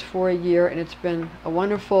with this for a year, and it's been a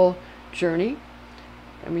wonderful journey.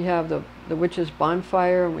 And we have the witch's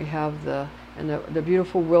bonfire, and we have the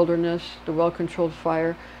beautiful wilderness, the well-controlled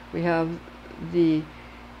fire. We have the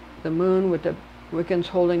moon with the Wiccans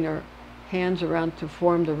holding their hands around to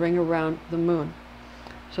form the ring around the moon.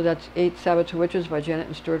 So that's 8 Sabbats For Witches by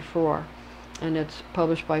Janet Stewart Farrar, and it's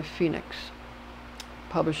published by Phoenix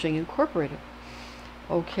Publishing Incorporated.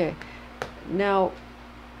 Okay, now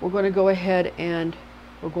we're going to go ahead and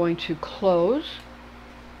we're going to close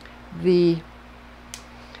the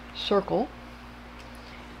circle,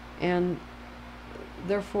 and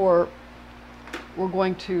therefore we're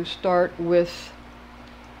going to start with,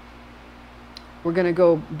 we're going to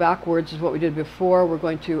go backwards is what we did before. We're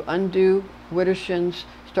going to undo Widdershins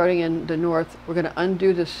starting in the north. We're going to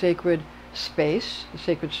undo the sacred space, the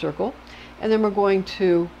sacred circle, and then we're going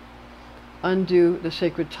to undo the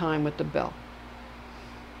sacred time with the bell.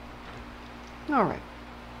 All right.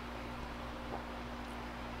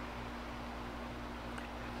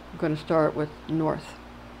 I'm going to start with north.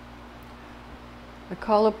 I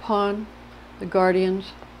call upon the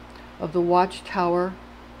guardians of the watchtower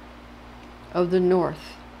of the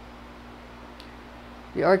north,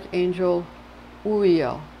 the Archangel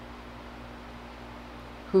Uriel,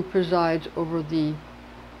 who presides over the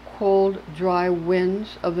cold, dry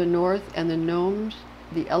winds of the north, and the gnomes,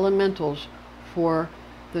 the elementals for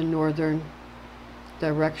the northern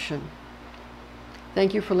direction.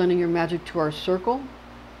 Thank you for lending your magic to our circle.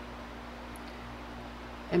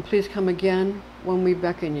 And please come again when we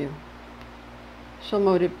beckon you. So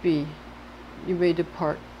mote it be. You may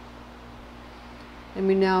depart. And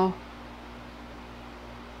we now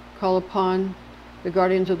call upon the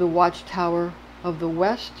guardians of the watchtower of the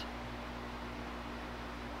west,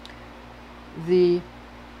 the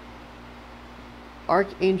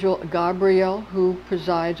Archangel Gabriel, who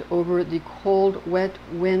presides over the cold, wet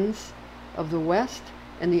winds of the west,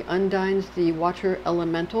 and the undines, the watcher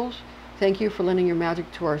elementals. Thank you for lending your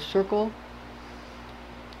magic to our circle.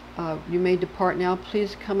 You may depart now.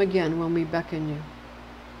 Please come again when we beckon you.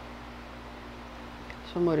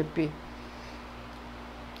 So mote it be.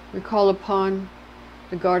 We call upon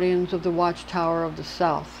the guardians of the watchtower of the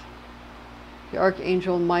south, the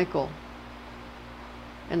Archangel Michael,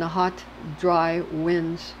 and the hot, dry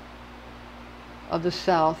winds of the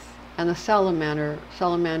south, and the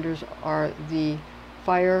salamanders are the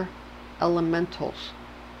fire elementals.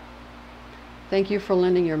 Thank you for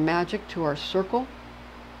lending your magic to our circle.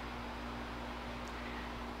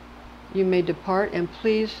 You may depart, and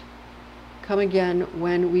please come again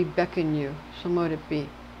when we beckon you. So mote it be.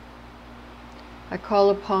 I call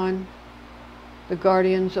upon the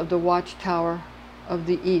guardians of the watchtower of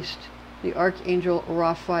the east, the Archangel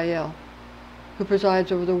Raphael, who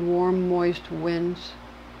presides over the warm, moist winds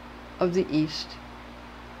of the east,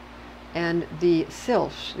 and the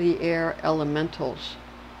sylphs, the air elementals.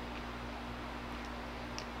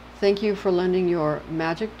 Thank you for lending your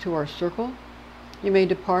magic to our circle. You may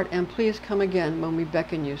depart, and please come again when we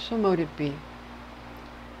beckon you. So mote it be.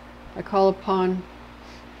 I call upon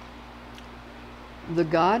the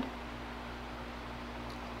God,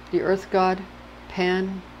 the earth god,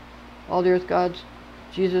 Pan, all the earth gods,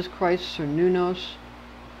 Jesus Christ, Cernunnos,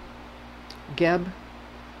 Geb.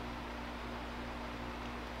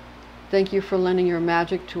 Thank you for lending your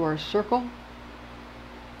magic to our circle.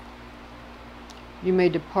 You may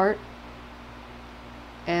depart,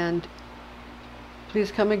 and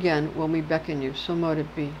please come again when we beckon you. So mote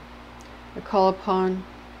it be. I call upon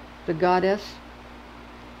the goddess,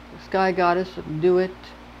 the sky goddess of Nuit,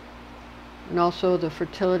 and also the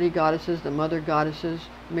fertility goddesses, the mother goddesses.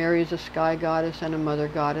 Mary is a sky goddess and a mother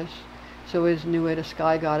goddess. So is Nuit, a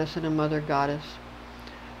sky goddess and a mother goddess.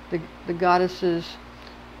 The goddesses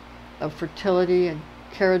of fertility, and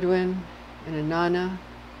Caradwin and Inanna,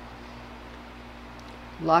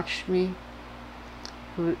 Lakshmi,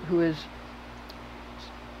 who is,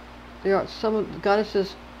 there are some of the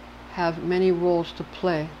goddesses have many roles to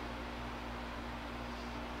play.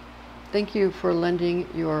 Thank you for lending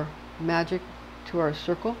your magic to our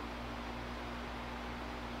circle.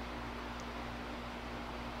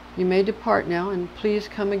 You may depart now, and please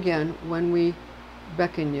come again when we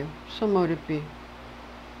beckon you. So mote it be.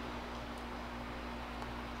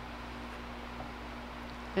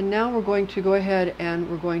 And now we're going to go ahead and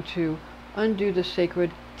we're going to undo the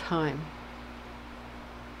sacred time.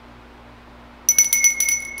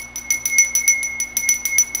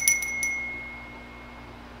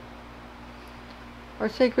 Our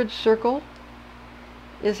sacred circle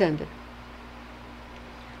is ended.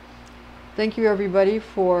 Thank you everybody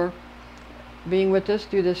for being with us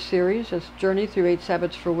through this series, this journey through 8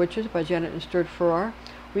 Sabbats for Witches by Janet Stewart Farrar.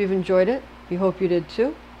 We've enjoyed it. We hope you did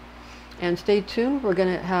too. And stay tuned. We're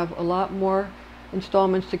going to have a lot more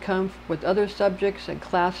installments to come with other subjects and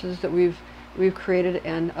classes that we've created,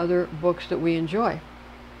 and other books that we enjoy.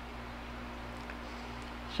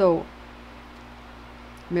 So,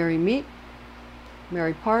 merry meet,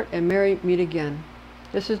 merry part, and merry meet again.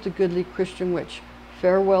 This is the Goodly Christian Witch.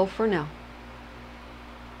 Farewell for now.